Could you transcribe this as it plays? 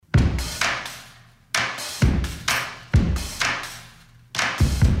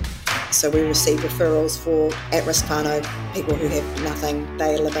So we receive referrals for at-risk whānau, people who have nothing,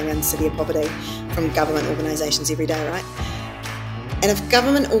 they are living in severe poverty, from government organisations every day, right? And if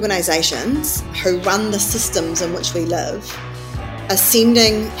government organisations who run the systems in which we live are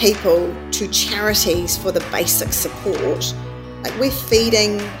sending people to charities for the basic support, like we're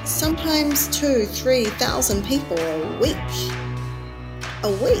feeding sometimes 2,000-3,000 people a week.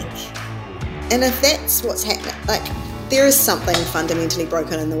 And if that's what's happening, like there is something fundamentally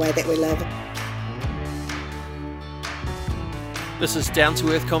broken in the way that we live. This is Down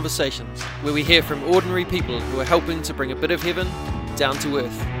to Earth Conversations, where we hear from ordinary people who are helping to bring a bit of heaven down to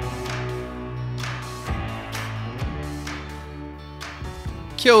earth.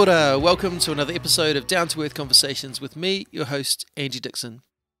 Kia ora, welcome to another episode of Down to Earth Conversations with me, your host, Angie Dixon.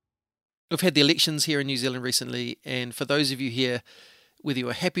 We've had the elections here in New Zealand recently, and for those of you here, whether you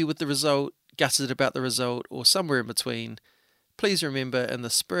are happy with the result, gutted about the result, or somewhere in between, please remember in the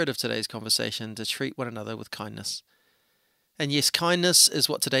spirit of today's conversation to treat one another with kindness. And yes, kindness is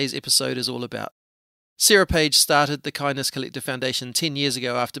what today's episode is all about. Sarah Page started the Kindness Collective Foundation 10 years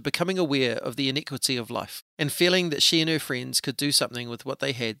ago after becoming aware of the inequity of life and feeling that she and her friends could do something with what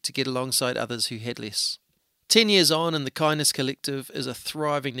they had to get alongside others who had less. 10 years on, and the Kindness Collective is a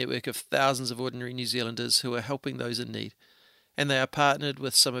thriving network of thousands of ordinary New Zealanders who are helping those in need. And they are partnered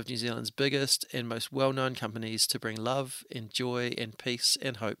with some of New Zealand's biggest and most well-known companies to bring love and joy and peace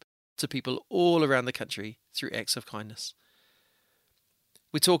and hope to people all around the country through acts of kindness.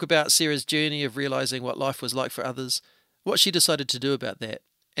 We talk about Sarah's journey of realising what life was like for others, what she decided to do about that,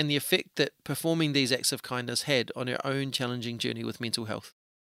 and the effect that performing these acts of kindness had on her own challenging journey with mental health.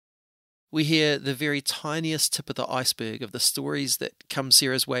 We hear the very tiniest tip of the iceberg of the stories that come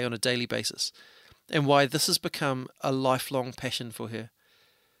Sarah's way on a daily basis, and why this has become a lifelong passion for her.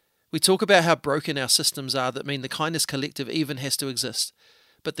 We talk about how broken our systems are that mean the Kindness Collective even has to exist,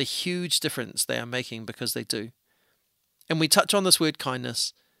 but the huge difference they are making because they do. And we touch on this word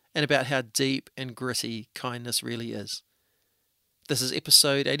kindness and about how deep and gritty kindness really is. This is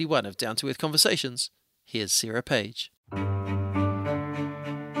episode 81 of Down to Earth Conversations. Here's Sarah Page.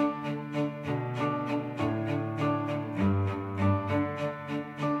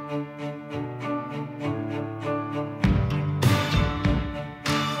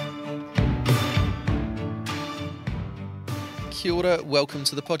 Kia ora, welcome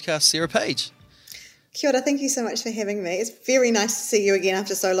to the podcast, Sarah Page. Kia ora, thank you so much for having me. It's very nice to see you again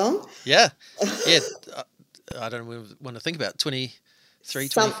after so long. Yeah. I don't want to think about 23,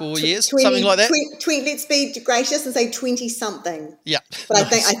 24 years, something like that. Let's be gracious and say 20-something. Yeah.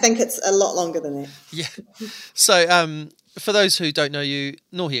 But nice. I think it's a lot longer than that. Yeah. So for those who don't know you,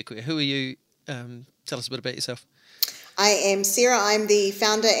 nor here, who are you? Tell us a bit about yourself. I am Sarah. I'm the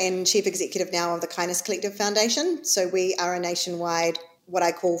founder and chief executive now of the Kindness Collective Foundation. So we are a nationwide, what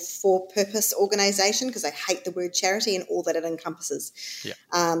I call for-purpose organisation, because I hate the word charity and all that it encompasses. Yeah.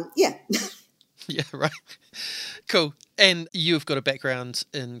 Yeah, right. Cool. And you've got a background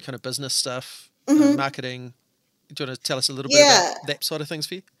in kind of business stuff, marketing. Do you want to tell us a little bit about that side of things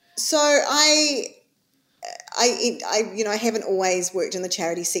for you? So I haven't always worked in the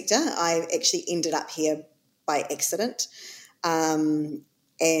charity sector. I actually ended up here by accident. And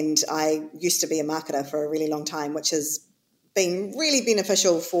I used to be a marketer for a really long time, which has been really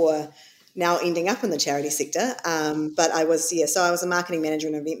beneficial for now ending up in the charity sector. But I was a marketing manager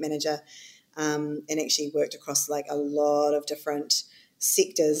and event manager, and actually worked across like a lot of different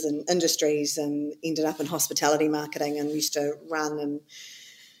sectors and industries, and ended up in hospitality marketing, and used to run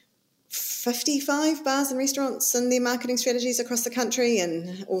 55 bars and restaurants and their marketing strategies across the country,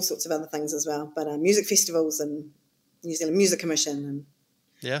 and all sorts of other things as well. But music festivals and New Zealand Music Commission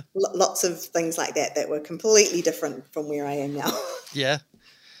and lots of things like that were completely different from where I am now. Yeah,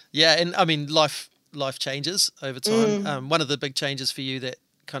 and I mean life changes over time. One of the big changes for you that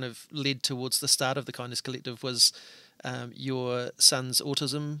kind of led towards the start of the Kindness Collective was your son's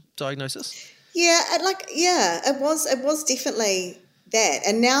autism diagnosis. It was definitely that.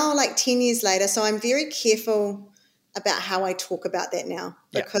 And now, like 10 years later, so I'm very careful about how I talk about that now,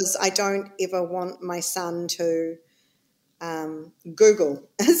 because I don't ever want my son to Google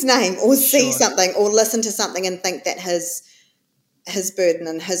his name or see something or listen to something and think that his burden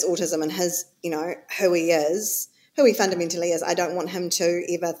and his autism and his, who he is, who he fundamentally is, I don't want him to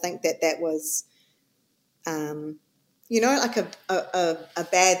ever think that was like a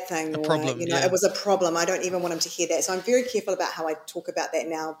bad thing, a problem, it was a problem. I don't even want him to hear that. So I'm very careful about how I talk about that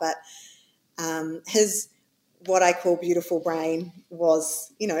now. But his, what I call beautiful brain,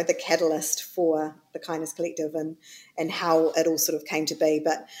 was, the catalyst for the Kindness Collective and how it all sort of came to be.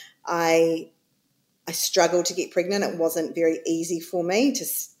 But I I struggled to get pregnant. It wasn't very easy for me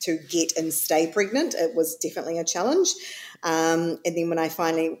to get and stay pregnant. It was definitely a challenge. And then when I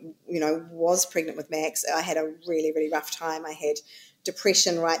finally, was pregnant with Max, I had a really, really rough time. I had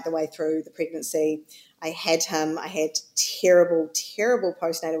depression right the way through the pregnancy. I had terrible, terrible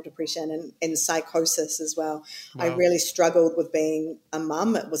postnatal depression and psychosis as well. Wow. I really struggled with being a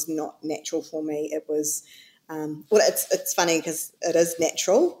mum. It was not natural for me. It was, it's funny because it is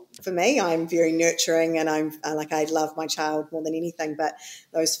natural for me. I'm very nurturing and I love my child more than anything. But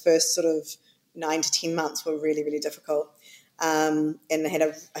those first sort of 9 to 10 months were really, really difficult. And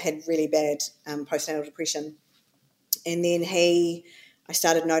I had really bad postnatal depression. And then I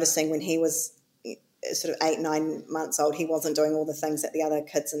started noticing when he was sort of 8, 9 months old, he wasn't doing all the things that the other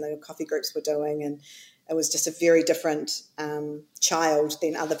kids in the coffee groups were doing. And it was just a very different child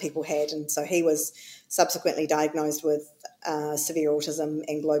than other people had. And so he was subsequently diagnosed with severe autism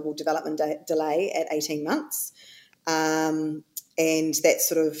and global development delay at 18 months. And that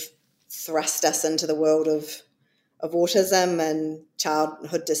sort of thrust us into the world of autism and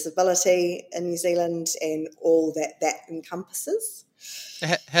childhood disability in New Zealand and all that encompasses.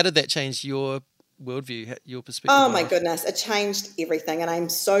 How did that change your worldview, your perspective? Oh my goodness, it changed everything, and I'm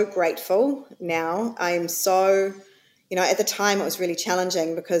so grateful now. I'm so, at the time it was really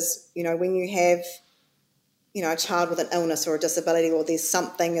challenging because, when you have, a child with an illness or a disability or there's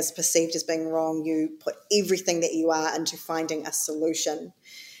something is perceived as being wrong, you put everything that you are into finding a solution.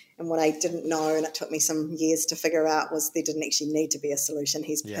 And what I didn't know, and it took me some years to figure out, was there didn't actually need to be a solution.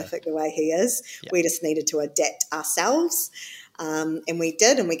 He's perfect the way he is. Yeah. We just needed to adapt ourselves. And we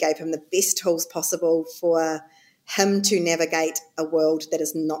did, and we gave him the best tools possible for him to navigate a world that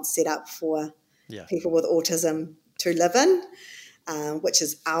is not set up for people with autism to live in, which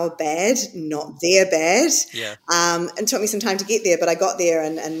is our bad, not their bad. Yeah. And it took me some time to get there, but I got there,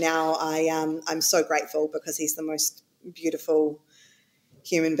 and now I'm so grateful because he's the most beautiful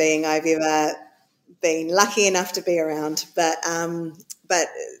human being I've ever been lucky enough to be around. But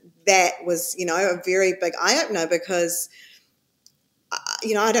that was, a very big eye-opener because,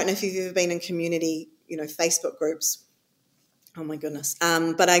 I don't know if you've ever been in community, Facebook groups. Oh, my goodness.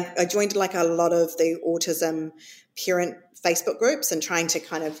 But I joined like a lot of the autism parent Facebook groups and trying to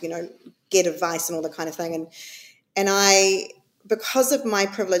kind of, get advice and all that kind of thing. And I, because of my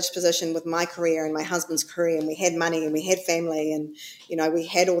privileged position with my career and my husband's career, and we had money and we had family and, we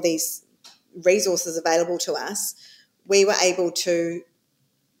had all these resources available to us, we were able to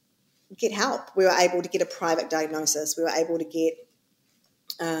get help. We were able to get a private diagnosis. We were able to get,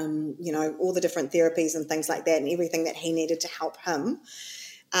 all the different therapies and things like that and everything that he needed to help him.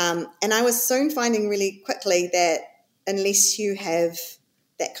 And I was soon finding really quickly that unless you have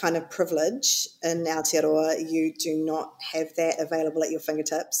that kind of privilege in Aotearoa, you do not have that available at your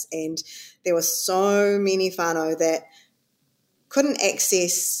fingertips. And there were so many whānau that couldn't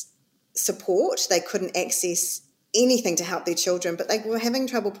access support. They couldn't access anything to help their children, but they were having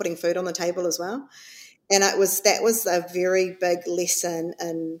trouble putting food on the table as well. And that was a very big lesson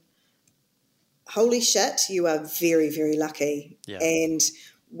in, holy shit, you are very, very lucky. Yeah. And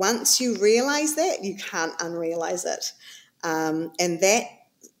once you realise that, you can't unrealise it. And that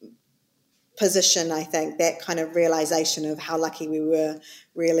position, I think, that kind of realisation of how lucky we were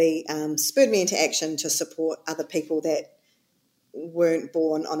really spurred me into action to support other people that weren't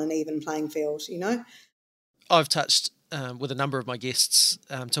born on an even playing field, I've touched with a number of my guests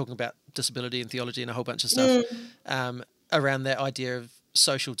talking about disability and theology and a whole bunch of stuff around that idea of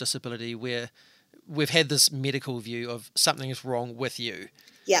social disability, where we've had this medical view of something is wrong with you.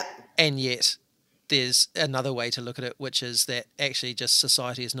 Yeah. And yet there's another way to look at it, which is that actually just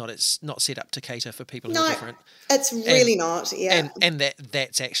society is not set up to cater for people who are different. It's really not, yeah. And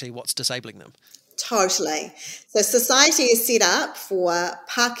that's actually what's disabling them. Totally. So society is set up for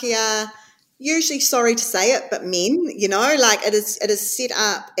Pākehā, usually, sorry to say it, but men, it is set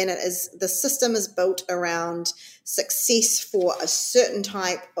up, and the system is built around success for a certain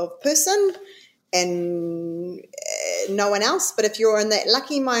type of person and no one else. But if you're in that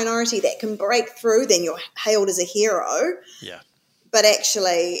lucky minority that can break through, then you're hailed as a hero. Yeah. But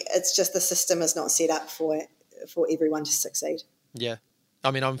actually, it's just the system is not set up for everyone to succeed. Yeah.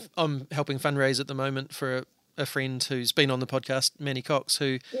 I mean, I'm helping fundraise at the moment for a friend who's been on the podcast, Manny Cox,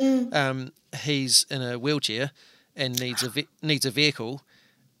 who he's in a wheelchair and needs a vehicle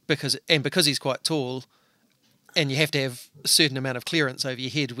because he's quite tall, and you have to have a certain amount of clearance over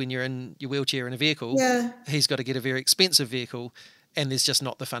your head when you're in your wheelchair in a vehicle. Yeah. He's got to get a very expensive vehicle, and there's just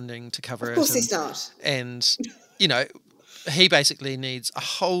not the funding to cover it. Of course he's not. And, he basically needs a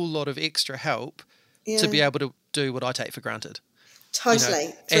whole lot of extra help to be able to do what I take for granted.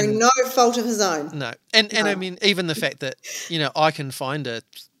 Totally. Through and no fault of his own. no, and No. I mean, even the fact that I can find a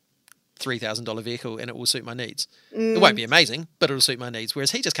 $3,000 vehicle and it will suit my needs. It won't be amazing, but it'll suit my needs.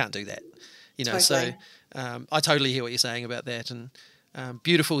 Whereas he just can't do that. Totally. So I totally hear what you're saying about that, and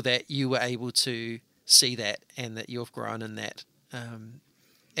beautiful that you were able to see that and that you've grown in that, and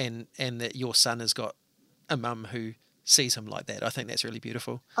that your son has got a mum who sees him like that. I think that's really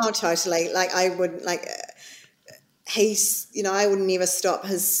beautiful. Oh, totally. Like I would I would never stop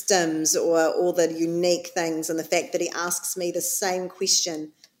his stims or all the unique things, and the fact that he asks me the same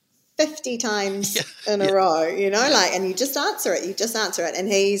question 50 times in a row, and you just answer it. And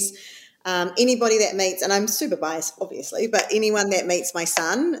he's anybody that meets, and I'm super biased, obviously, but anyone that meets my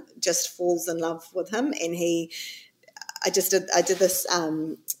son just falls in love with him. And I did this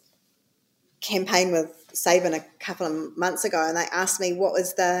campaign with Saban a couple of months ago, and they asked me what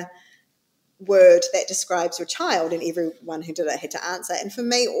was the word that describes your child, and everyone who did it had to answer. And for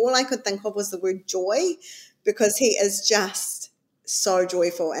me, all I could think of was the word joy, because he is just so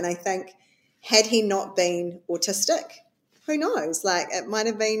joyful. And I think had he not been autistic, who knows, like it might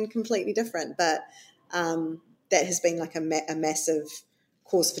have been completely different. But that has been like a massive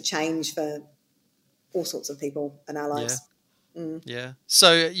cause for change for all sorts of people in our lives. Yeah.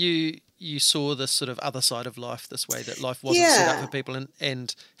 So you saw this sort of other side of life, this way that life wasn't set up for people,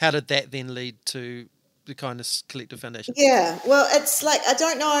 and how did that then lead to the Kindness Collective Foundation? Yeah, well, it's like, I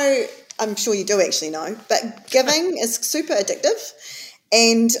don't know, I'm sure you do actually know, but giving is super addictive.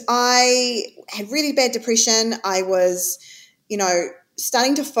 And I had really bad depression. I was,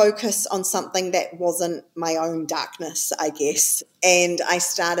 starting to focus on something that wasn't my own darkness, I guess. And I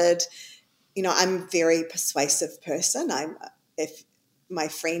started, I'm a very persuasive person. If my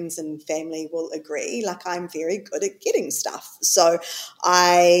friends and family will agree, like I'm very good at getting stuff. So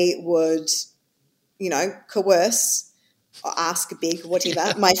I would, coerce or ask, beg,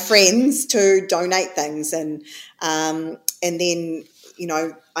 whatever, my friends to donate things. And then,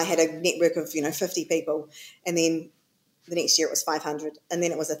 I had a network of, 50 people. And then the next year it was 500, and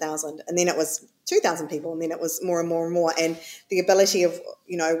then it was 1,000, and then it was 2,000 people, and then it was more and more and more. And the ability of,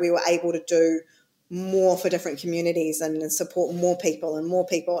 we were able to do more for different communities and support more people and more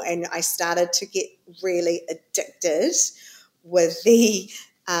people. And I started to get really addicted with the,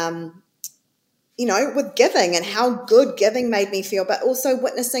 with giving, and how good giving made me feel, but also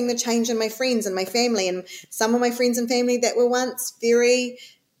witnessing the change in my friends and my family, and some of my friends and family that were once very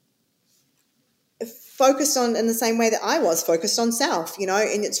focused on, in the same way that I was focused on self,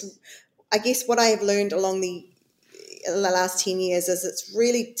 and it's, I guess what I have learned along the last 10 years is it's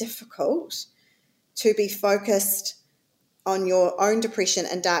really difficult to be focused on your own depression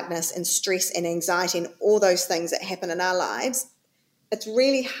and darkness and stress and anxiety and all those things that happen in our lives. It's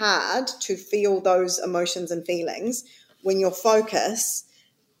really hard to feel those emotions and feelings when your focus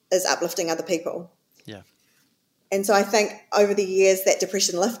is uplifting other people. Yeah. And so I think over the years that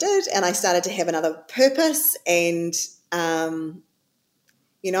depression lifted, and I started to have another purpose. And, and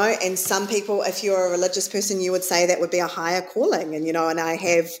some people, if you're a religious person, you would say that would be a higher calling. And, and I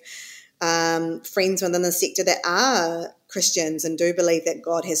have friends within the sector that are Christians and do believe that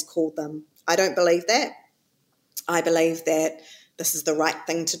God has called them. I don't believe that. I believe that this is the right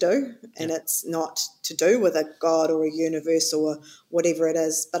thing to do, and it's not to do with a God or a universe or whatever it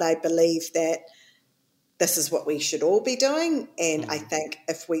is, but I believe that this is what we should all be doing. And I think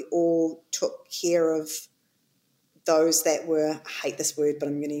if we all took care of those that were, I hate this word, but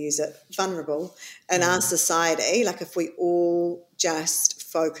I'm going to use it, vulnerable in our society, like if we all just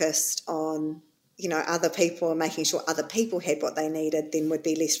focused on, other people and making sure other people had what they needed, then we'd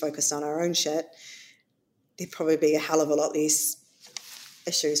be less focused on our own shit. There'd probably be a hell of a lot less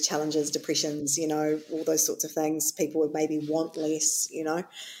issues, challenges, depressions, all those sorts of things. People would maybe want less,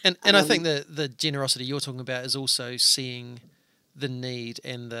 And I think the generosity you're talking about is also seeing the need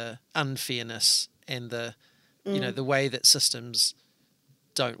and the unfairness and the, the way that systems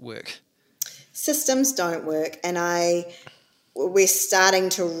don't work. Systems don't work. And we're starting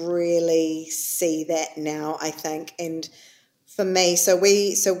to really see that now, I think. And for me, so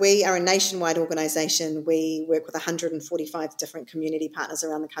we are a nationwide organisation. We work with 145 different community partners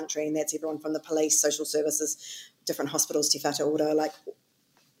around the country, and that's everyone from the police, social services, different hospitals, Te Whatu Ora, like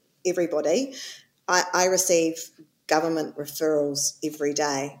everybody. I receive government referrals every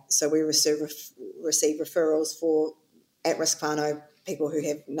day. So we receive referrals for at-risk whānau, people who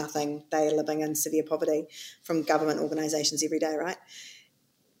have nothing, they are living in severe poverty, from government organisations every day, right?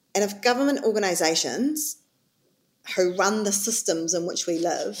 And if government organisations who run the systems in which we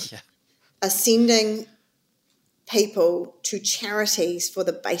live are sending people to charities for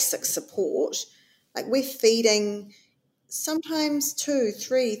the basic support, like we're feeding sometimes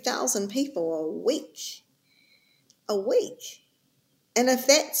 2,000-3,000 people a week. And if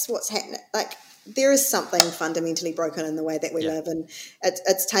that's what's happening, like, there is something fundamentally broken in the way that we live, and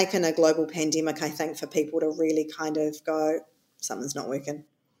it's taken a global pandemic, I think, for people to really kind of go, something's not working,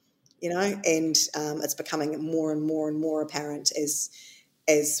 and it's becoming more and more and more apparent as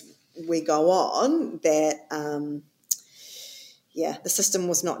we go on that, the system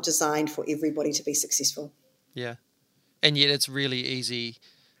was not designed for everybody to be successful. Yeah. And yet it's really easy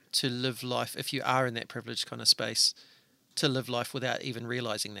to live life, if you are in that privileged kind of space, to live life without even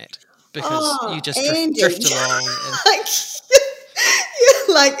realizing that, because you just drift along. And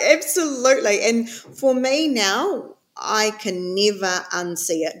like, absolutely. And for me now, I can never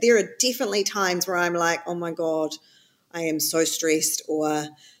unsee it. There are definitely times where I'm like, oh my God, I am so stressed, or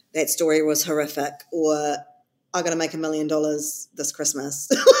that story was horrific, or I got to make $1 million this Christmas,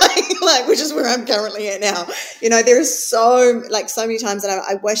 like, which is where I'm currently at now. There's so many times that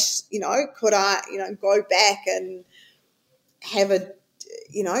I wish, could I, go back and have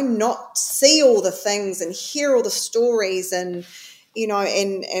not see all the things and hear all the stories, and,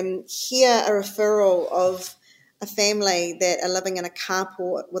 and hear a referral of a family that are living in a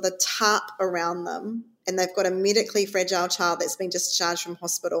carport with a tarp around them, and they've got a medically fragile child that's been discharged from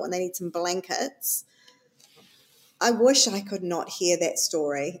hospital and they need some blankets. I wish I could not hear that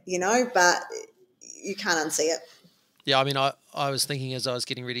story, but you can't unsee it. Yeah, I mean, I was thinking as I was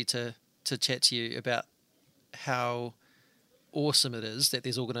getting ready to chat to you about how awesome it is that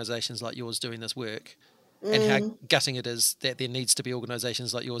there's organisations like yours doing this work, and how gutting it is that there needs to be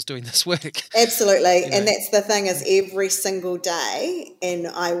organisations like yours doing this work. Absolutely. And that's the thing, is every single day, and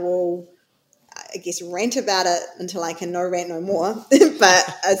I will, I guess, rant about it until I can no rant no more,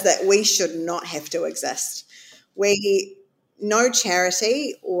 but is that we should not have to exist. No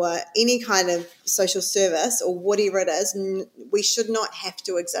charity or any kind of social service or whatever it is, we should not have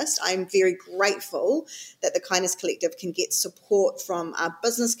to exist. I'm very grateful that the Kindness Collective can get support from our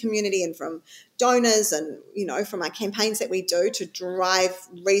business community and from donors, and, from our campaigns that we do to drive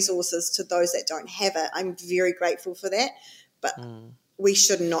resources to those that don't have it. I'm very grateful for that, but we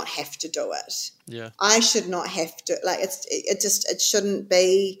should not have to do it. Yeah. I should not have to, it shouldn't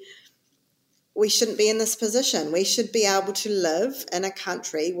be. We shouldn't be in this position. We should be able to live in a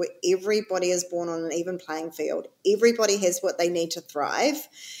country where everybody is born on an even playing field. Everybody has what they need to thrive,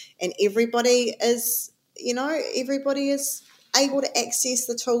 and everybody is able to access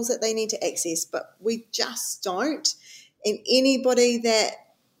the tools that they need to access, but we just don't. And anybody that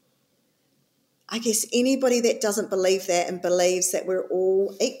doesn't believe that and believes that we're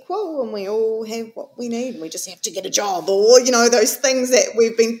all equal and we all have what we need and we just have to get a job, or, those things that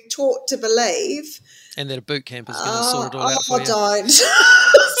we've been taught to believe. And that a boot camp is going to sort it all out for you. Don't.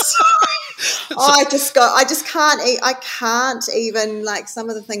 I can't even, some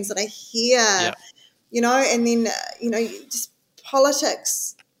of the things that I hear, and then, just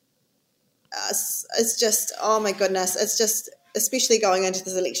politics. It's just, oh my goodness, it's just, especially going into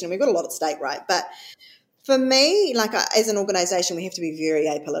this election, we've got a lot at stake, right? But for me, as an organisation, we have to be very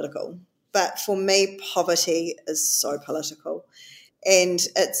apolitical. But for me, poverty is so political. And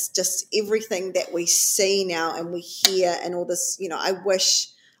it's just everything that we see now and we hear and all this, I wish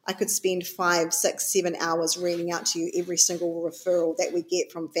I could spend 5, 6, 7 hours reading out to you every single referral that we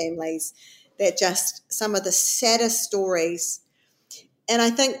get from families, that just some of the saddest stories. And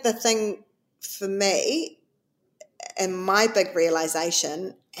I think the thing for me, and my big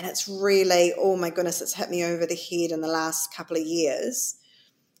realization, and it's really, oh my goodness, it's hit me over the head in the last couple of years,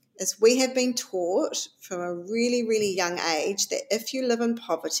 is we have been taught from a really, really young age that if you live in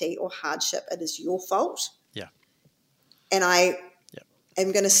poverty or hardship, it is your fault. Yeah. And I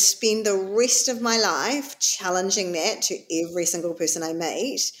am going to spend the rest of my life challenging that to every single person I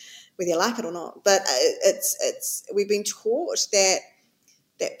meet, whether you like it or not. But we've been taught that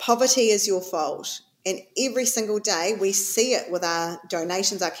poverty is your fault. And every single day we see it with our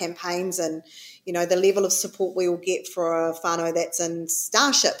donations, our campaigns, and, the level of support we will get for a whānau that's in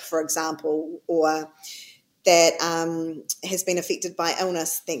Starship, for example, or that has been affected by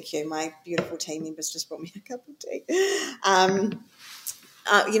illness. Thank you. My beautiful team members just brought me a cup of tea.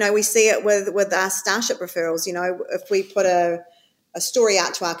 We see it with our Starship referrals. If we put a story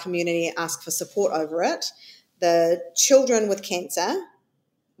out to our community and ask for support over it, the children with cancer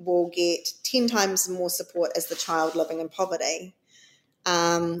will get 10 times more support as the child living in poverty.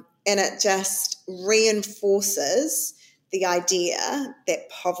 And it just reinforces the idea that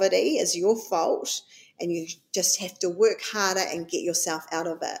poverty is your fault and you just have to work harder and get yourself out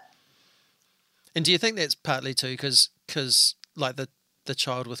of it. And do you think that's partly too because the the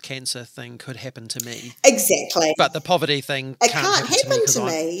child with cancer thing could happen to me, Exactly. but the poverty thing It can't happen to me because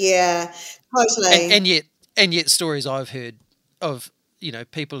I'm. Yeah, totally. And yet stories I've heard of,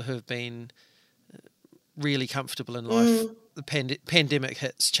 people who've been really comfortable in life, the pandemic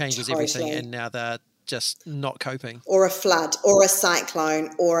hits, changes everything, Totally. and now they're just not coping. Or a flood, or a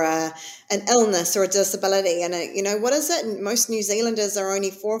cyclone, or an illness, or a disability. And, what is it? Most New Zealanders are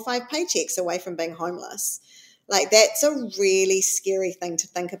only 4 or 5 paychecks away from being homeless. Like, that's a really scary thing to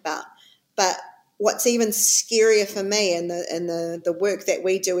think about. But what's even scarier for me in the work that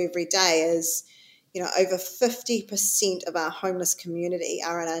we do every day is, over 50% of our homeless community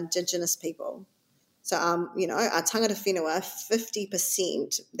are our Indigenous people. So, our tangata whenua,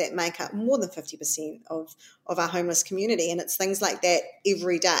 50% that make up more than 50% of our homeless community. And it's things like that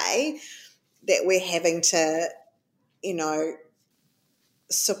every day that we're having to,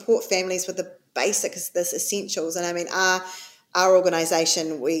 support families with the basics, this essentials. And I mean, our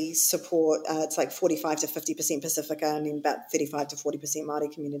organisation, we support, it's like 45 to 50% Pacifica and then about 35 to 40%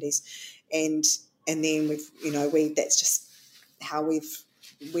 Māori communities. And then that's just how we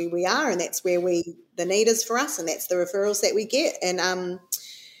are, and that's where the need is for us, and that's the referrals that we get. And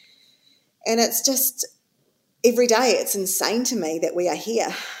it's just every day, it's insane to me that we are here.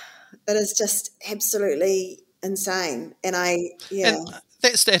 It is just absolutely insane. And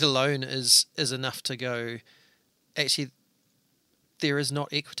that stat alone is enough to go, actually, there is not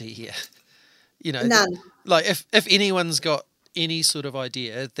equity here. None. Like if anyone's got any sort of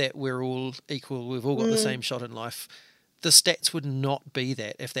idea that we're all equal, we've all got the same shot in life, the stats would not be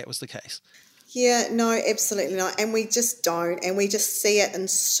that if that was the case. Yeah, no, absolutely not. And we just don't. And we just see it in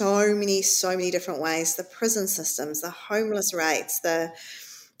so many different ways. The prison systems, the homeless rates, the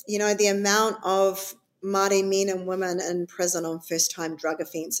amount of Māori men and women in prison on first-time drug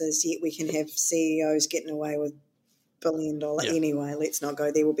offences, yet we can have CEOs getting away with $1 billion. Anyway, let's not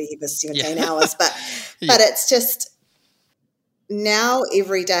go there. We'll be here for 17 hours. But but it's just now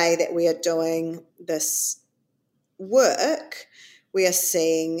every day that we are doing this work, we are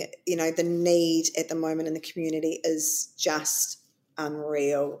seeing, the need at the moment in the community is just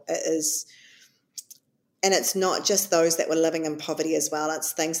unreal. It is. And it's not just those that were living in poverty as well.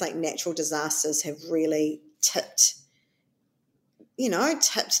 It's things like natural disasters have really tipped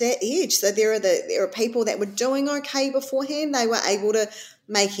that edge. So there are people that were doing okay beforehand. They were able to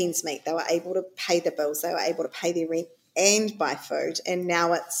make ends meet. They were able to pay the bills. They were able to pay their rent and buy food. And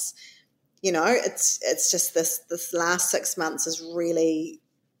now it's just this last 6 months has really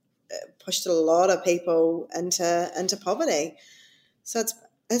pushed a lot of people into poverty. So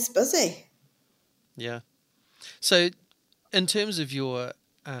it's busy. Yeah. So in terms of your,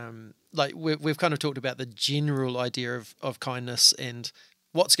 we've kind of talked about the general idea of kindness and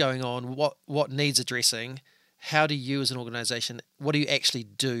what's going on, what needs addressing. How do you as an organisation, what do you actually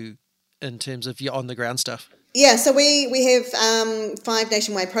do in terms of your on-the-ground stuff? Yeah, so we have 5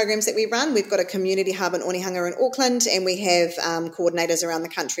 nationwide programs that we run. We've got a community hub in Onehunga in Auckland, and we have coordinators around the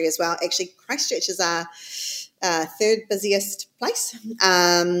country as well. Actually, Christchurch is our 3rd busiest place.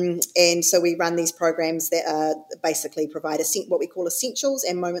 And so we run these programs that basically provide what we call essentials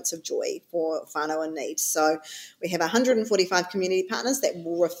and moments of joy for whānau in need. So we have 145 community partners that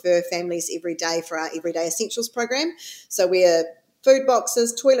will refer families every day for our Everyday Essentials program. So we're food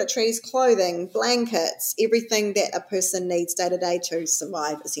boxes, toiletries, clothing, blankets, everything that a person needs day to day to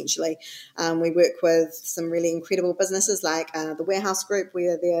survive, essentially. We work with some really incredible businesses like the Warehouse Group.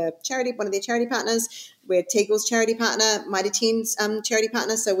 We're one of their charity partners. We're Teagle's charity partner, Mighty Ten's charity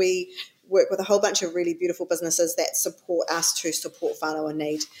partner. So we work with a whole bunch of really beautiful businesses that support us to support whānau in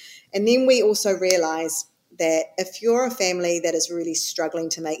need. And then we also realise that if you're a family that is really struggling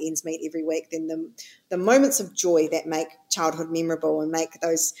to make ends meet every week, then the moments of joy that make childhood memorable and make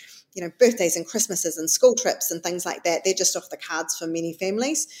those, birthdays and Christmases and school trips and things like that, they're just off the cards for many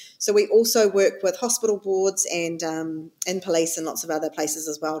families. So we also work with hospital boards and police and lots of other places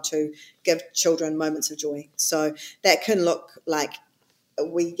as well to give children moments of joy. So that can look like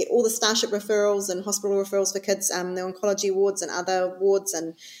we get all the Starship referrals and hospital referrals for kids, the oncology wards and other wards,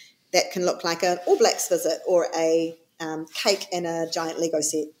 and that can look like an All Blacks visit or a cake and a giant Lego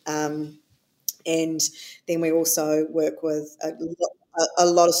set. And then we also work with a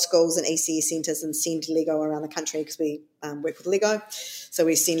lot of schools and ECS centres and send Lego around the country because we work with Lego. So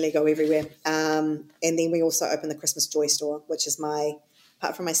we send Lego everywhere. And then we also open the Christmas Joy Store, which is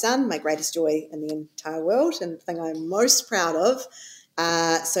apart from my son, my greatest joy in the entire world and the thing I'm most proud of.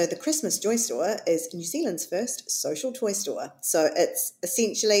 So the Christmas Joy Store is New Zealand's first social toy store. So it's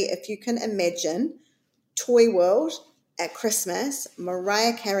essentially, if you can imagine, Toy World at Christmas,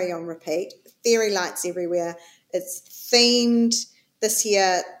 Mariah Carey on repeat, fairy lights everywhere. It's themed. this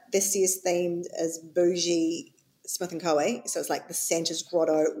year's theme is Bougie Smith and Coe. So it's like the Santa's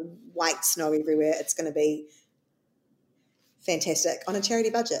Grotto, white snow everywhere. It's going to be fantastic on a charity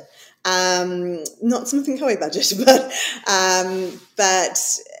budget. Not Smith and Co budget, but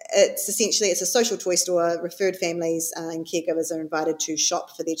it's a social toy store. Referred families and caregivers are invited to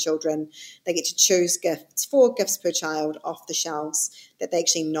shop for their children. They get to choose gifts, 4 gifts per child off the shelves that they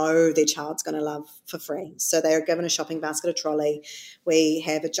actually know their child's going to love for free. So they are given a shopping basket, a trolley. We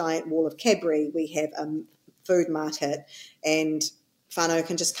have a giant wall of Cadbury. We have a food market, and whānau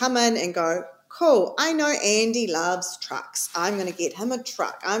can just come in and go, cool, I know Andy loves trucks. I'm going to get him a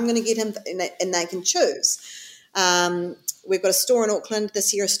truck. I'm going to get him, and they can choose. We've got a store in Auckland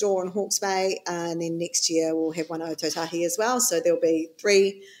this year, a store in Hawke's Bay, and then next year we'll have one at Otautahi as well. So there'll be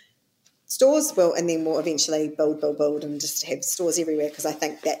 3 stores, and then we'll eventually build and just have stores everywhere, because I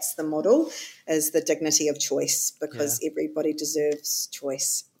think that's the model, is the dignity of choice, because everybody deserves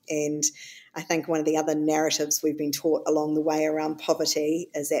choice. And I think one of the other narratives we've been taught along the way around poverty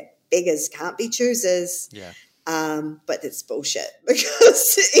is that beggars can't be choosers. Yeah. But it's bullshit,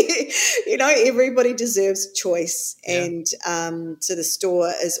 because, everybody deserves choice. Yeah. And so the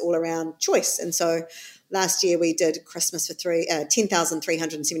store is all around choice. And so last year we did Christmas for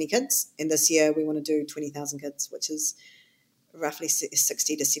 10,370 kids. And this year we want to do 20,000 kids, which is roughly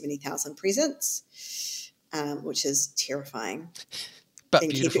 60 to 70,000 presents, which is terrifying. But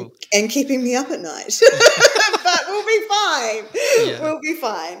beautiful. Keeping me up at night. But we'll be fine. Yeah. We'll be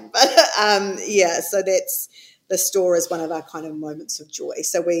fine. But, so the store is one of our kind of moments of joy.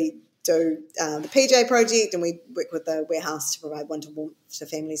 So we do the PJ project, and we work with the warehouse to provide one-to-one to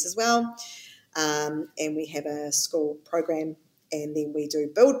families as well. And we have a school program, and then we do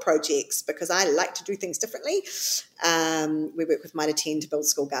build projects, because I like to do things differently. We work with Mitre 10 to build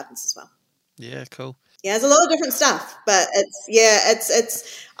school gardens as well. Yeah, cool. Yeah, there's a lot of different stuff, but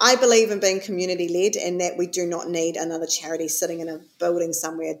it's I believe in being community-led, and that we do not need another charity sitting in a building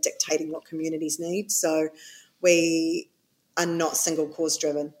somewhere dictating what communities need. So we are not single cause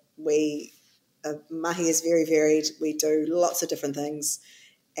driven. Mahi is very varied. We do lots of different things,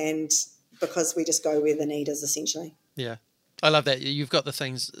 and because we just go where the need is, essentially. Yeah. I love that. You've got the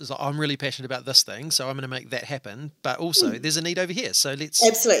things, I'm really passionate about this thing, so I'm going to make that happen. But also there's a need over here. So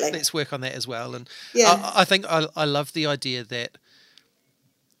let's work on that as well. And I think I love the idea that,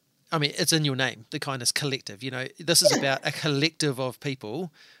 it's in your name, the Kindness Collective. This is about a collective of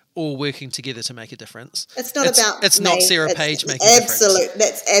people all working together to make a difference. It's not not Sarah Page making a difference.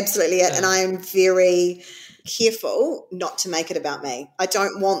 That's absolutely it. And I am very careful not to make it about me. I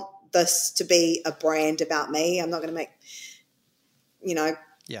don't want this to be a brand about me. I'm not going to make...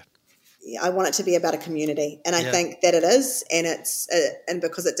 I want it to be about a community, and I think that it is, and and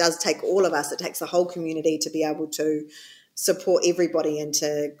because it does take all of us, it takes the whole community to be able to support everybody and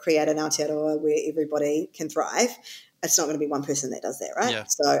to create an Aotearoa where everybody can thrive. It's not going to be one person that does that, right? Yeah,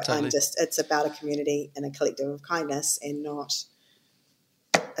 so totally. It's about a community and a collective of kindness, and not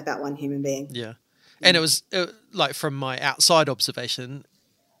about one human being. Yeah, and it was like, from my outside observation,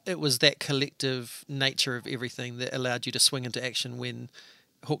 it was that collective nature of everything that allowed you to swing into action when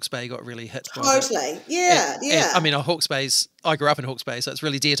Hawke's Bay got really hit. Totally, yeah. And, Hawke's Bay's, I grew up in Hawke's Bay, so it's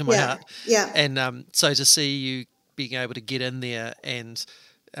really dear to my heart. Yeah. And so to see you being able to get in there and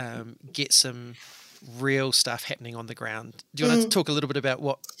get some real stuff happening on the ground. Do you want to talk a little bit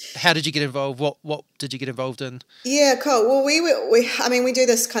about how did you get involved? What did you get involved in? Yeah, cool. Well, we do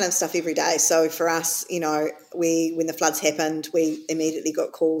this kind of stuff every day. So for us, when the floods happened, we immediately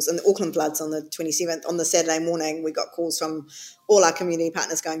got calls, and the Auckland floods on the 27th, on the Saturday morning, we got calls from all our community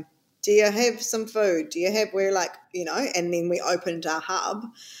partners going, do you have some food? Do you have, and then we opened our hub,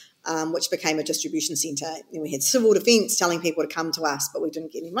 which became a distribution centre. And we had civil defence telling people to come to us, but we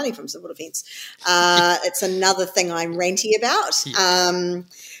didn't get any money from civil defence. It's another thing I'm ranty about. Yeah.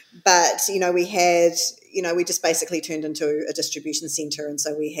 But, we had, we just basically turned into a distribution centre, and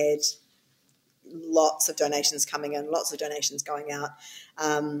so we had lots of donations coming in, lots of donations going out,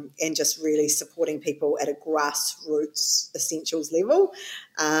 and just really supporting people at a grassroots essentials level.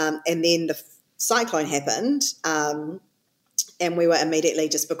 And then the cyclone happened, and we were immediately,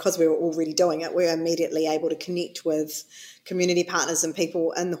 just because we were already doing it, we were immediately able to connect with community partners and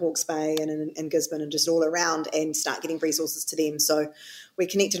people in the Hawke's Bay and in Gisborne and just all around, and start getting resources to them. So we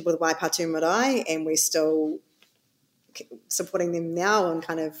connected with Waipatu Marae, and we're still supporting them now and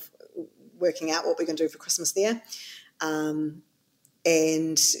kind of working out what we're going to do for Christmas there. And,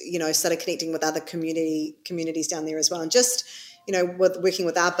 started connecting with other communities down there as well. And just, with working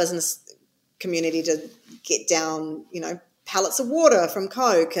with our business community to get down, pallets of water from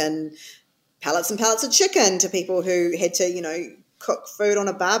Coke and pallets of chicken to people who had to, cook food on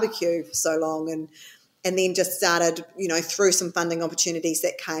a barbecue for so long, and then just started, through some funding opportunities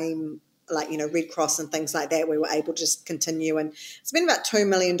that came, like, Red Cross and things like that, we were able to just continue. And it's been about $2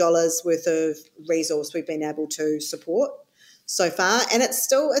 million worth of resource we've been able to support so far. And it's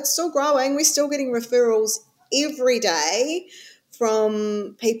still growing. We're still getting referrals every day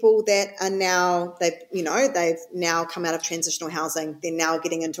from people that are now, they've now come out of transitional housing. They're now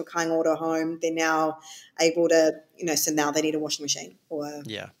getting into a kind order home. They're now able to, so now they need a washing machine, or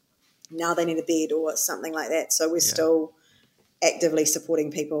now they need a bed or something like that. So we're still actively supporting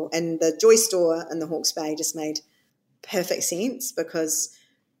people. And the Joy Store in the Hawke's Bay just made perfect sense, because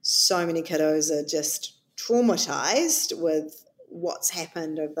so many kiddos are just traumatized with what's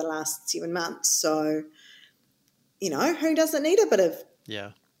happened over the last 7 months. So, who doesn't need a bit of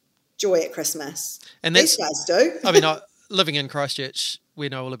joy at Christmas? And these guys do. I mean, living in Christchurch, we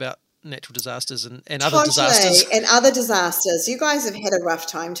know all about natural disasters and other Totally. disasters. And other disasters. You guys have had a rough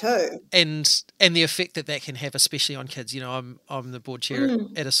time too. And the effect that can have, especially on kids. I'm the board chair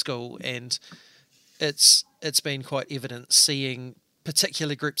at a school, and it's been quite evident seeing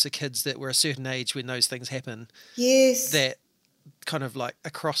particular groups of kids that were a certain age when those things happen. Yes. That kind of like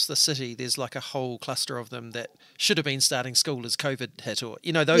across the city, there's like a whole cluster of them that should have been starting school as COVID hit, or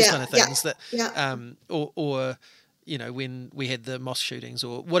those kind of things or when we had the mosque shootings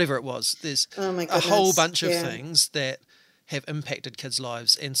or whatever it was. There's a whole bunch of things that have impacted kids'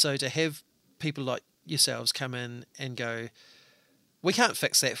 lives, and so to have people like yourselves come in and go, we can't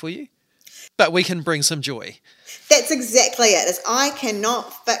fix that for you, but we can bring some joy. That's exactly it. I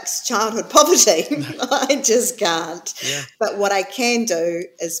cannot fix childhood poverty. I just can't. Yeah. But what I can do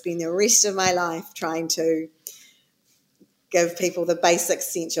is spend the rest of my life trying to give people the basic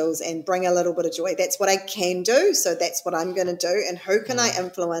essentials and bring a little bit of joy. That's what I can do. So that's what I'm going to do. And who can I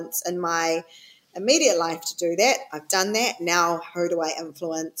influence in my immediate life to do that? I've done that. Now, who do I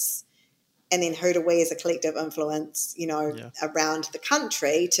influence? And then who do we as a collective influence, around the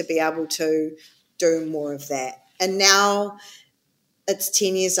country to be able to do more of that? And now it's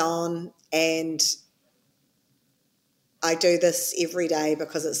 10 years on, and I do this every day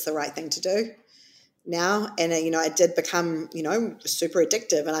because it's the right thing to do now. And, it did become, super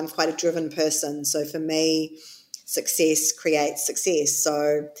addictive, and I'm quite a driven person. So for me, success creates success.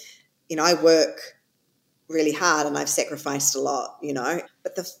 So, I work really hard and I've sacrificed a lot,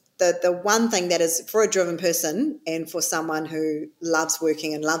 but the one thing that is, for a driven person and for someone who loves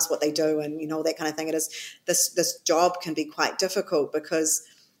working and loves what they do and, all that kind of thing, it is this job can be quite difficult, because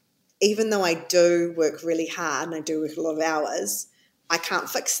even though I do work really hard and I do work a lot of hours, I can't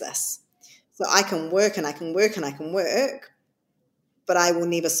fix this. So I can work and I can work and I can work, but I will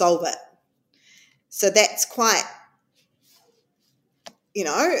never solve it. So that's quite,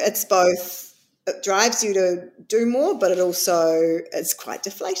 it's both, it drives you to do more, but it's quite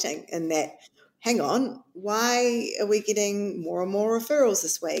deflating in that, hang on, why are we getting more and more referrals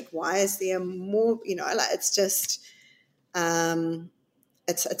this week? Why is there more, it's just,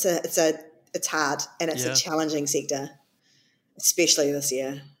 it's hard, and it's a challenging sector, especially this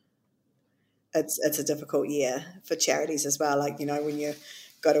year. It's a difficult year for charities as well. Like, when you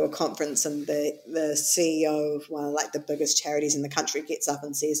go to a conference and the CEO of one of like the biggest charities in the country gets up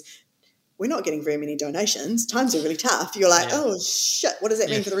and says, we're not getting very many donations. Times are really tough. You're like, oh shit, what does that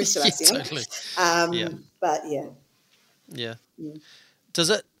mean for the rest of us? Totally. But Does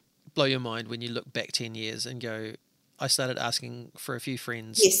it blow your mind when you look back 10 years and go, I started asking for a few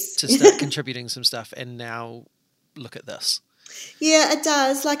friends to start contributing some stuff, and now look at this? Yeah, it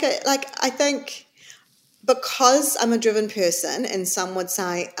does. I think because I'm a driven person, and some would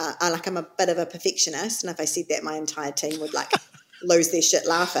say I'm a bit of a perfectionist, and if I said that, my entire team would lose their shit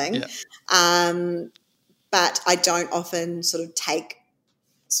laughing. But I don't often sort of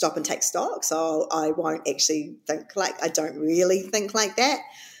stop and take stock, so I won't actually I don't really think like that.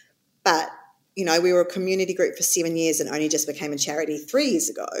 But, we were a community group for 7 years and only just became a charity 3 years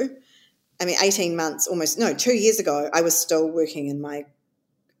ago. 18 months, 2 years ago, I was still working in my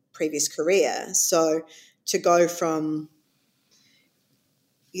previous career. So to go from,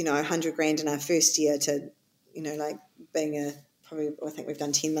 100 grand in our first year to, being I think we've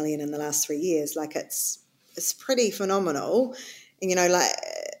done 10 million in the last 3 years. It's pretty phenomenal. And,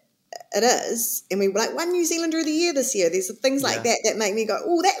 it is. And we were one New Zealander of the year this year. There's things like that make me go,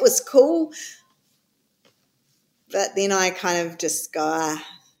 oh, that was cool. But then I kind of just go,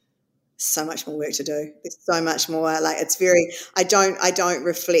 so much more work to do. There's so much more. It's very, I don't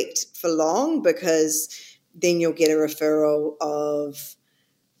reflect for long, because then you'll get a referral of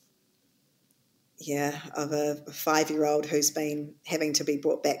a 5-year-old who's been having to be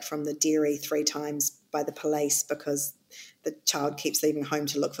brought back from the dairy 3 times by the police because the child keeps leaving home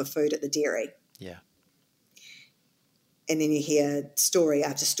to look for food at the dairy. Yeah. And then you hear story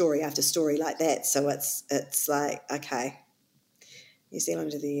after story after story like that. So it's like, okay, New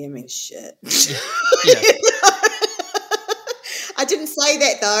Zealand to the Yemen, shit. Yeah. I didn't say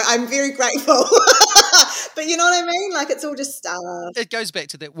that though. I'm very grateful. But you know what I mean? Like it's all just stuff. It goes back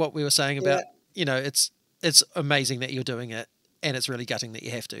to what we were saying about, it's amazing that you're doing it, and it's really gutting that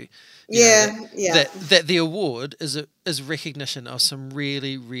you have to. That the award is recognition of some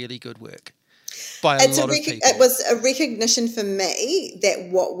really, really good work by a lot of people. It was a recognition for me that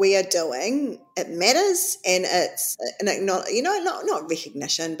what we are doing, it matters, and it's not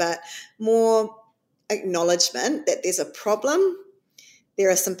recognition, but more acknowledgement that there's a problem. There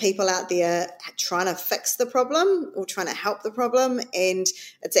are some people out there trying to fix the problem or trying to help the problem, and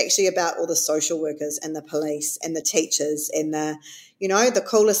it's actually about all the social workers and the police and the teachers and the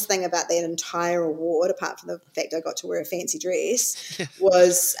coolest thing about that entire award, apart from the fact I got to wear a fancy dress,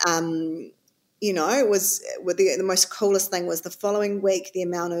 was the most coolest thing was the following week, the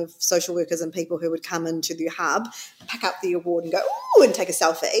amount of social workers and people who would come into the hub, pick up the award and go, ooh, and take a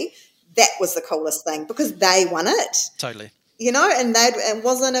selfie. That was the coolest thing because they won it. Totally. And it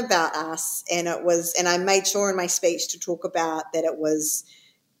wasn't about us, and I made sure in my speech to talk about that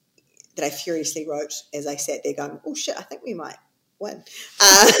that I furiously wrote as I sat there going, oh shit, I think we might win.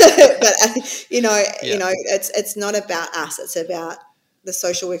 But it's not about us. It's about the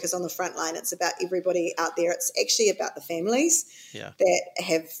social workers on the front line. It's about everybody out there. It's actually about the families that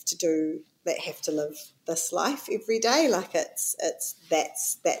have to live this life every day. Like that's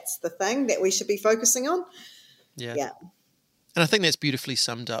the thing that we should be focusing on. Yeah. And I think that's beautifully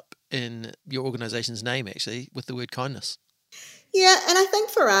summed up in your organisation's name, actually, with the word kindness. Yeah, and I think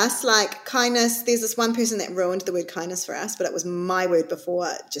for us, like kindness, there's this one person that ruined the word kindness for us, but it was my word before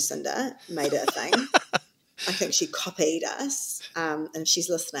Jacinda made it a thing. I think she copied us, and if she's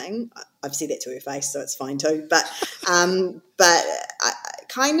listening, I've said that to her face, so it's fine too. But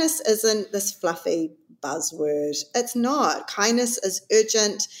kindness isn't this fluffy buzzword. It's not. Kindness is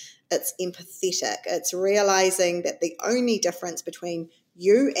urgent. It's empathetic. It's realizing that the only difference between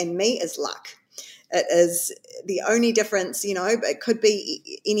you and me is luck. It is the only difference, but it could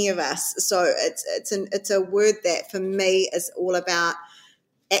be any of us. So it's a word that for me is all about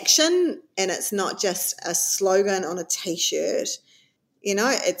action, and it's not just a slogan on a t-shirt.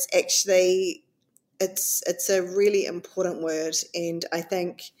 It's actually it's a really important word, and I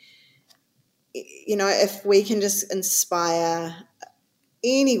think if we can just inspire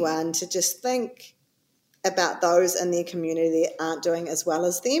anyone to just think about those in their community that aren't doing as well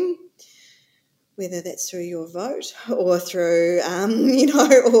as them, whether that's through your vote or through, whatever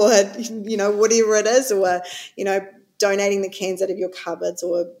it is, or, donating the cans out of your cupboards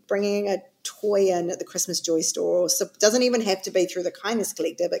or bringing a toy in at the Christmas Joy store. Or so it doesn't even have to be through the Kindness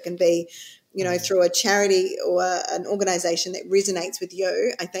Collective. It can be, through a charity or an organisation that resonates with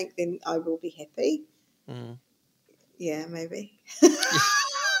you. I think then I will be happy. Mm. Yeah, maybe.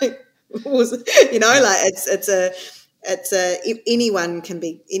 Anyone can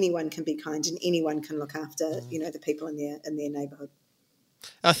be kind, and anyone can look after the people in their neighbourhood.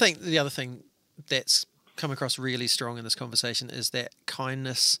 I think the other thing that's come across really strong in this conversation is that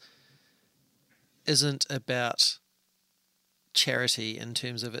kindness isn't about charity, in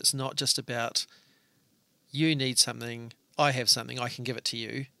terms of it's not just about you need something, I have something, I can give it to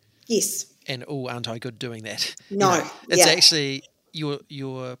you. Yes. And aren't I good doing that? No. It's actually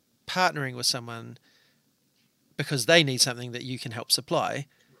you're partnering with someone because they need something that you can help supply.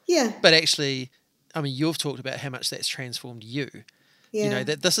 Yeah. But actually, you've talked about how much that's transformed you. Yeah.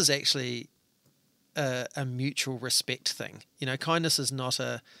 That this is actually a mutual respect thing. Kindness is not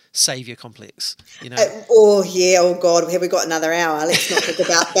a saviour complex. Oh God, have we got another hour? Let's not talk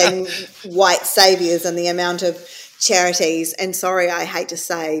about being white saviours and the amount of charities. And sorry, I hate to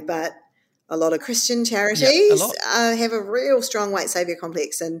say, but a lot of Christian charities have a real strong white saviour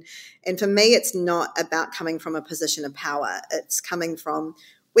complex. And for me, it's not about coming from a position of power. It's coming from,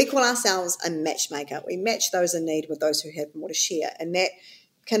 we call ourselves a matchmaker. We match those in need with those who have more to share. And that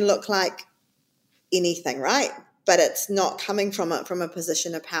can look like anything, right? But it's not coming from a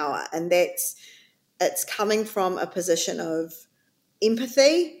position of power. And it's coming from a position of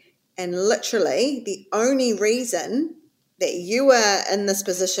empathy. And literally the only reason that you are in this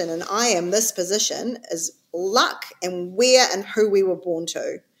position and I am this position is luck and where and who we were born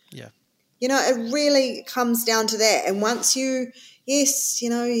to. Yeah. It really comes down to that. And once you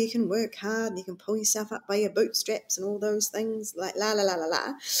can work hard and you can pull yourself up by your bootstraps and all those things, like la, la, la, la,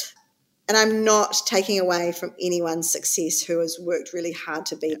 la. And I'm not taking away from anyone's success who has worked really hard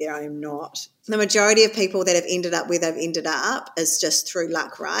to be there. I'm not. The majority of people that have ended up where they've ended up is just through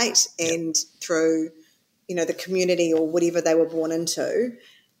luck, right? And through, the community or whatever they were born into.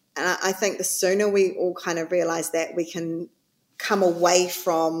 And I think the sooner we all kind of realise that, we can come away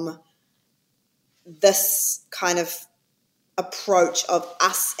from this kind of approach of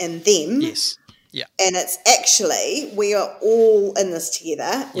us and them. Yes. Yeah. And it's actually, we are all in this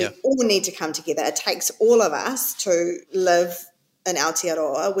together. We all need to come together. It takes all of us to live in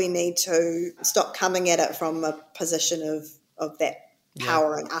Aotearoa. We need to stop coming at it from a position of that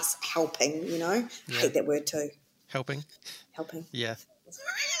power and us helping, I hate that word too. Helping. Yeah.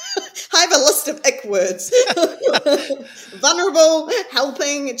 I have a list of ick words. Vulnerable,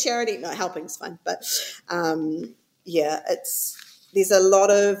 helping, charity. No, helping's fine. But, there's a lot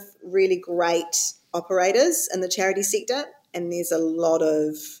of really great operators in the charity sector, and there's a lot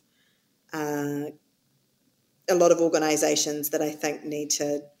of organisations that I think need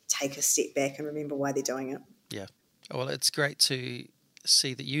to take a step back and remember why they're doing it. Yeah. Well, it's great to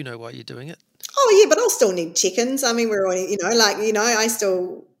see that you know why you're doing it. Oh, yeah, but I'll still need check-ins. I mean, we're only, I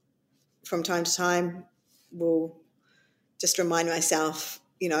still, from time to time, will just remind myself,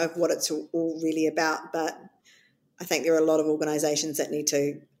 of what it's all really about. But I think there are a lot of organisations that need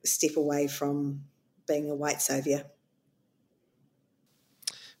to step away from being a white saviour.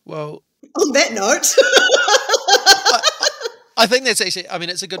 Well, on that note, I think that's actually,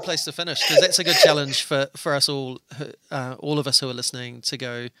 it's a good place to finish, because that's a good challenge for us all of us who are listening, to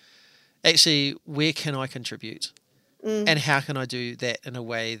go, actually, where can I contribute? And how can I do that in a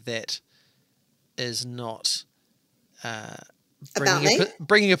way that is not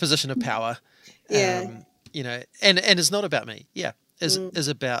bringing a position of power? And it's not about me. Is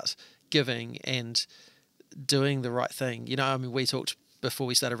about giving and doing the right thing. We talked before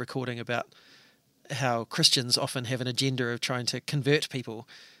we started recording about how Christians often have an agenda of trying to convert people,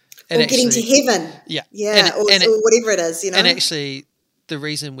 or getting to heaven. Or whatever it is. And actually, the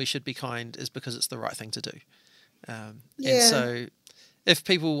reason we should be kind is because it's the right thing to do. And so, if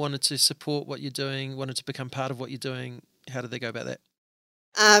people wanted to support what you're doing, wanted to become part of what you're doing, how do they go about that?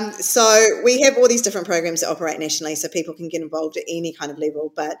 So we have all these different programs that operate nationally, so people can get involved at any kind of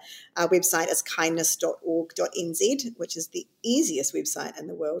level, but our website is kindness.org.nz, which is the easiest website in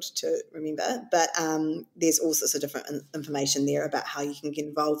the world to remember, but there's all sorts of different information there about how you can get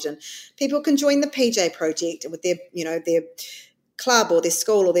involved, and people can join the PJ project with their club or their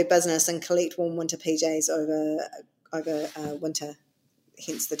school or their business and collect warm winter PJs over winter.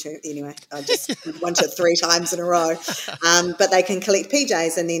 Hence the term. Anyway, I just winter 3 times in a row. But they can collect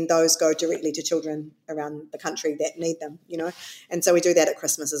PJs, and then those go directly to children around the country that need them, And so we do that at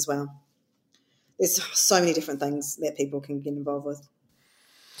Christmas as well. There's so many different things that people can get involved with.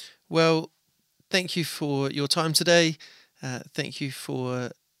 Well, thank you for your time today. Thank you for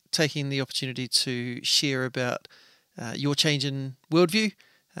taking the opportunity to share about your change in worldview,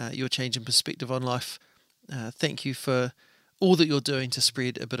 your change in perspective on life. Thank you for all that you're doing to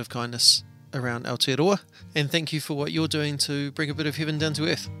spread a bit of kindness around Aotearoa, and thank you for what you're doing to bring a bit of heaven down to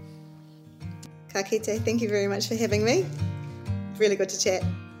earth. Ka kite, thank you very much for having me. Really good to chat.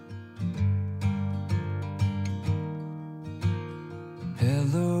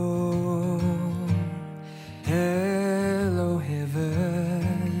 Hello, hello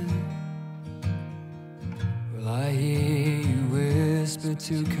heaven. Will I hear you whisper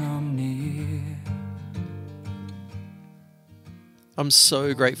to come near? I'm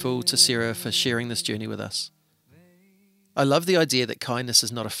so grateful to Sarah for sharing this journey with us. I love the idea that kindness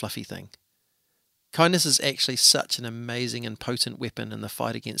is not a fluffy thing. Kindness is actually such an amazing and potent weapon in the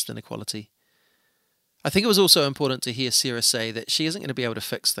fight against inequality. I think it was also important to hear Sarah say that she isn't going to be able to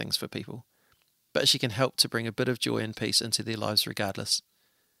fix things for people, but she can help to bring a bit of joy and peace into their lives regardless.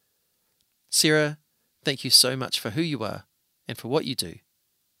 Sarah, thank you so much for who you are and for what you do.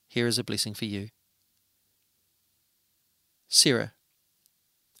 Here is a blessing for you. Sarah,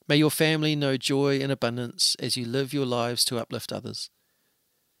 may your family know joy and abundance as you live your lives to uplift others.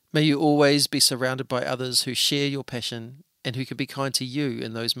 May you always be surrounded by others who share your passion and who can be kind to you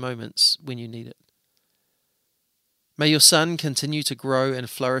in those moments when you need it. May your son continue to grow and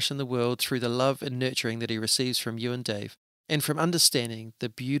flourish in the world through the love and nurturing that he receives from you and Dave, and from understanding the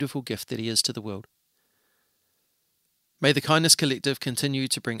beautiful gift that he is to the world. May the Kindness Collective continue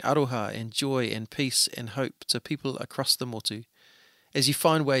to bring aroha and joy and peace and hope to people across the motu, as you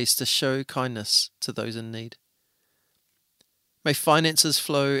find ways to show kindness to those in need. May finances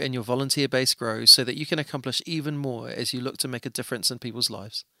flow and your volunteer base grow so that you can accomplish even more as you look to make a difference in people's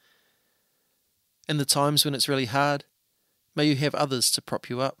lives. In the times when it's really hard, may you have others to prop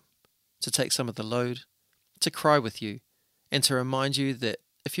you up, to take some of the load, to cry with you, and to remind you that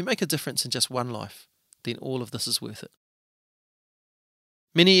if you make a difference in just one life, then all of this is worth it.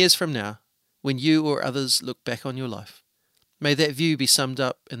 Many years from now, when you or others look back on your life, may that view be summed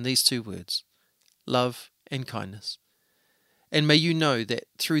up in these two words, love and kindness. And may you know that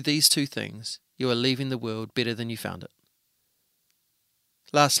through these two things, you are leaving the world better than you found it.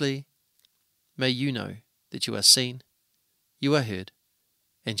 Lastly, may you know that you are seen, you are heard,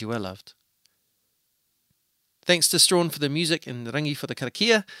 and you are loved. Thanks to Strawn for the music and Rangi for the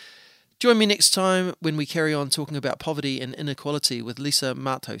karakia. Join me next time when we carry on talking about poverty and inequality with Lisa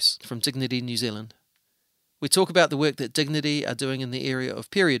Martos from Dignity New Zealand. We talk about the work that Dignity are doing in the area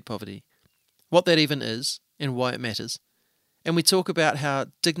of period poverty, what that even is and why it matters. And we talk about how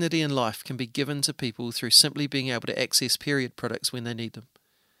dignity in life can be given to people through simply being able to access period products when they need them.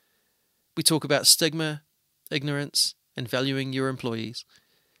 We talk about stigma, ignorance, and valuing your employees.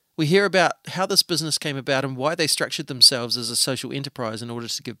 We hear about how this business came about and why they structured themselves as a social enterprise in order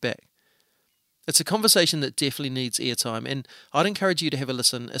to give back. It's a conversation that definitely needs airtime, and I'd encourage you to have a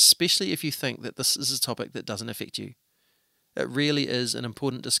listen, especially if you think that this is a topic that doesn't affect you. It really is an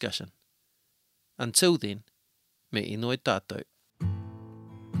important discussion. Until then, me inoi tātou.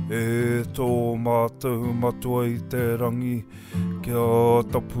 E tō mātou matua I te rangi, kia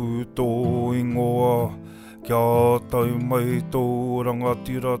tapu tō ingoa, kia tau mai tō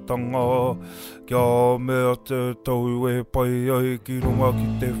rangatiratanga, kia mea te tau e pai ai ki runga ki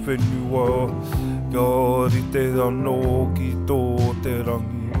te whenua, kia rite anō ki tō te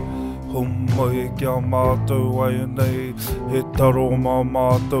rangi. Homai kia mātou ai nei, he taro mā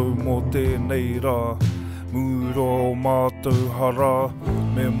mātou mō tēnei rā. Muro o mātou hara,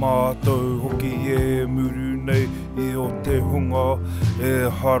 me mātou hoki e muru nei I o te hunga, e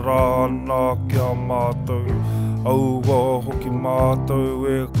hara ana kia mātou. Aua hoki mātou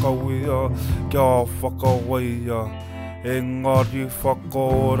e kawea, kia whakawaia. Engari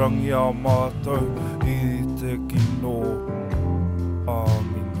whakaorangi a mātou I te kino.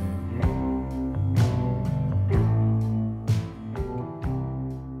 Amen.